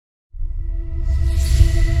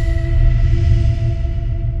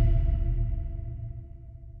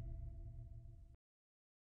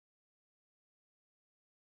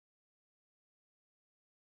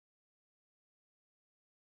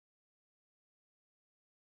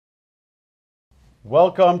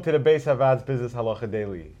Welcome to the Beis Havad's Business Halacha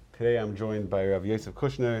Daily. Today I'm joined by Rav Yosef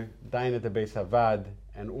Kushner, Dayan at the Beis Havad,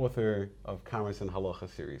 and author of Commerce and Halacha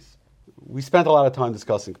series. We spent a lot of time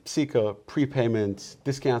discussing psika, prepayments,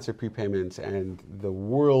 discounts or prepayments, and the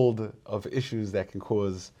world of issues that can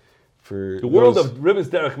cause for the world of Ribis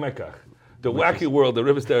Derech Mekach. The wacky world of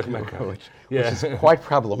Ribis Derech Mekach. Which is quite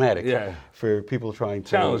problematic for people trying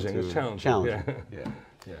to... Challenging.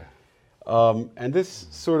 And this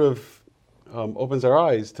sort of opens our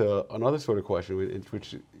eyes to another sort of question, in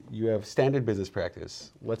which you have standard business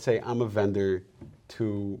practice. Let's say I'm a vendor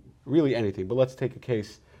to really anything, but let's take a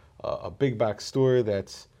case, a big box store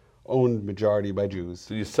that's owned majority by Jews.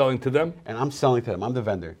 So you're selling to them? And I'm selling to them. I'm the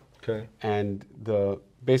vendor. Okay. And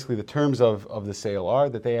basically the terms of the sale are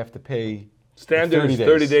that they have to pay standard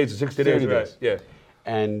 30 days or 60 days, days. Yeah.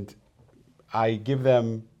 And I give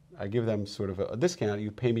them sort of a discount.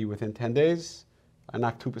 You pay me within 10 days, I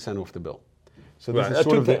knock 2% off the bill. So this is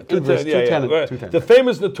sort of the inverse, 210. The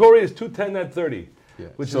famous, notorious 210 net 30,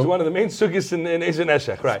 which is one of the main sugyas in Ezer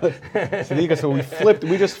Neshech, right? So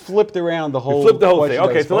we just flipped around the whole thing.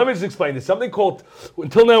 Okay, so let me just explain this. Something called,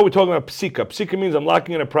 until now we're talking about psika. Psika means I'm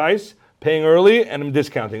locking in a price, paying early, and I'm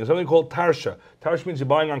discounting. There's something called tarsha. Tarsha means you're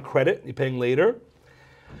buying on credit, you're paying later.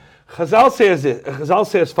 Chazal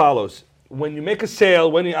say as follows. When you make a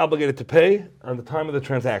sale, when are you obligated to pay? On the time of the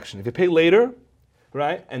transaction. If you pay later,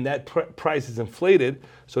 right, and that price is inflated,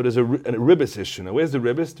 so there's a ribis issue. Now, where's the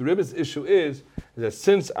ribis? The ribis issue is that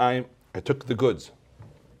since I took the goods,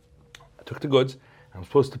 I'm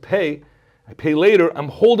supposed to pay, I pay later, I'm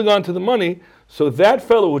holding on to the money, so that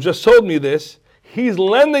fellow who just sold me this, he's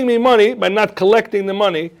lending me money by not collecting the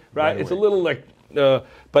money, right? It's a little like,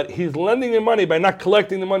 but he's lending me money by not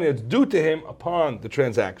collecting the money that's due to him upon the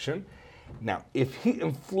transaction. Now, if he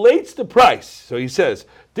inflates the price, so he says,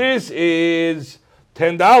 this is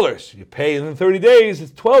 $10. You pay in 30 days,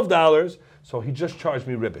 it's $12. So he just charged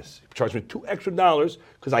me ribis. He charged me $2 extra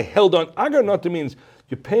because I held on. Agar nata means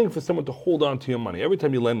you're paying for someone to hold on to your money. Every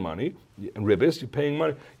time you lend money, in ribis, you're paying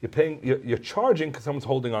money. You're charging because someone's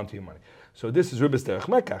holding on to your money. So this is ribis derech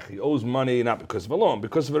mekach. He owes money not because of a loan,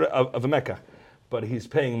 because of a mekach, but he's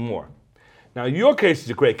paying more. Now your case is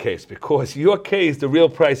a great case because your case, the real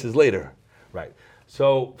price is later, right?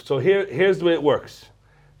 So here's the way it works.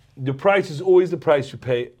 The price is always the price you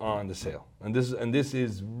pay on the sale, and this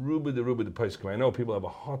is ruba the price. I know people have a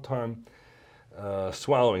hard time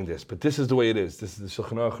swallowing this, but this is the way it is. This is the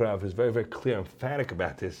Shulchan Aruch Rav is very, very clear, emphatic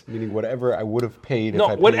about this. Meaning whatever I would have paid.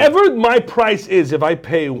 Whatever my price is, if I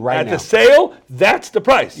pay at now. The sale, that's the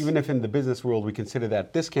price. Even if in the business world we consider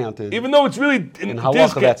that discounted. Even though it's really in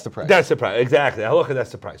halacha, that's the price. That's the price, exactly. Halacha,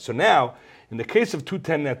 that's the price. So now, in the case of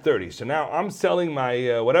 210 net 30, so now I'm selling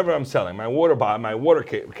my whatever I'm selling, my water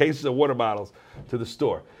cases of water bottles to the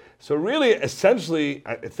store. So really, essentially,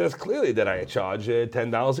 it says clearly that I charge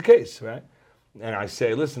 $10 a case, right? And I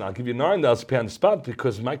say, listen, I'll give you $9 to pay on the spot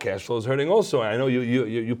because my cash flow is hurting also. I know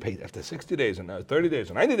you paid after 60 days or 30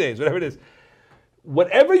 days or 90 days, whatever it is.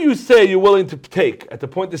 Whatever you say you're willing to take at the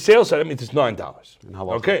point of sale, so that means it's $9.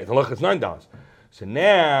 Okay, the look, it's $9. So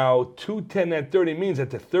now, 210 net 30 means that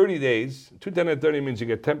the 30 days, 210 net 30 means you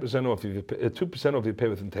get 10% off, 2% off if you pay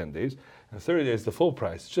within 10 days, and 30 days the full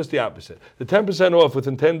price. It's just the opposite. The 10% off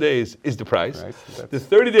within 10 days is the price. Right, the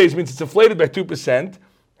 30 days means it's inflated by 2%,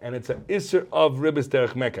 and it's an isser of ribis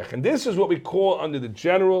derech mekach. And this is what we call under the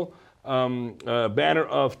general banner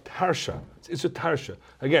of tarsha. It's a tarsha.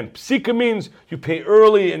 Again, psika means you pay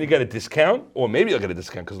early and you get a discount, or maybe you'll get a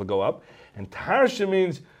discount because it'll go up. And tarsha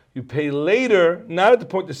means you pay later, not at the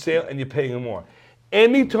point of sale, and you're paying more.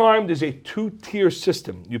 Anytime there's a two-tier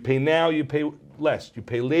system, you pay now, you pay less. You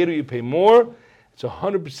pay later, you pay more. It's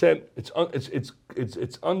 100%.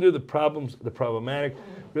 It's under the problematic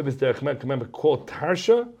ribis derech mekach. Remember, called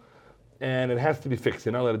tarsha, and it has to be fixed.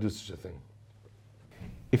 You're not allowed to do such a thing.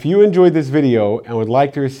 If you enjoyed this video and would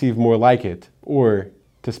like to receive more like it, or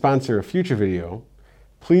to sponsor a future video,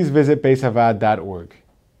 please visit beishavad.org.